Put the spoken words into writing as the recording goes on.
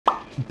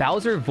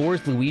Bowser,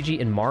 Vores, Luigi,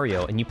 and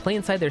Mario, and you play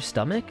inside their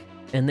stomach,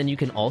 and then you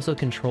can also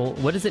control...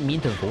 What does it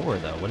mean to Vore,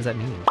 though? What does that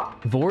mean?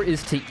 Vore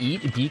is to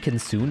eat, be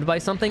consumed by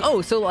something?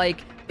 Oh, so,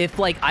 like, if,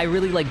 like, I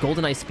really like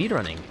GoldenEye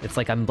speedrunning, it's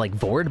like I'm, like,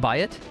 vored by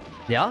it?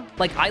 Yeah?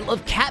 Like, I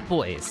love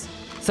catboys.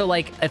 So,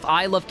 like, if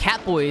I love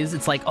catboys,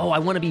 it's like, oh, I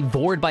want to be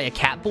vored by a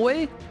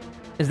catboy?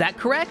 Is that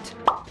correct?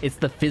 It's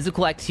the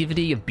physical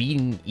activity of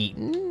being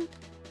eaten?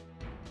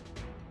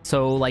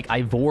 So, like,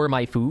 I vore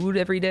my food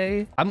every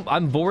day?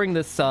 I'm voring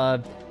this,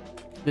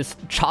 this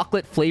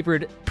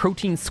chocolate-flavored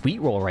protein sweet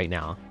roll right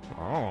now.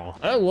 Oh,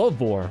 I love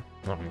Vore.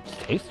 It's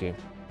tasty.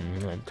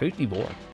 Tasty Vore.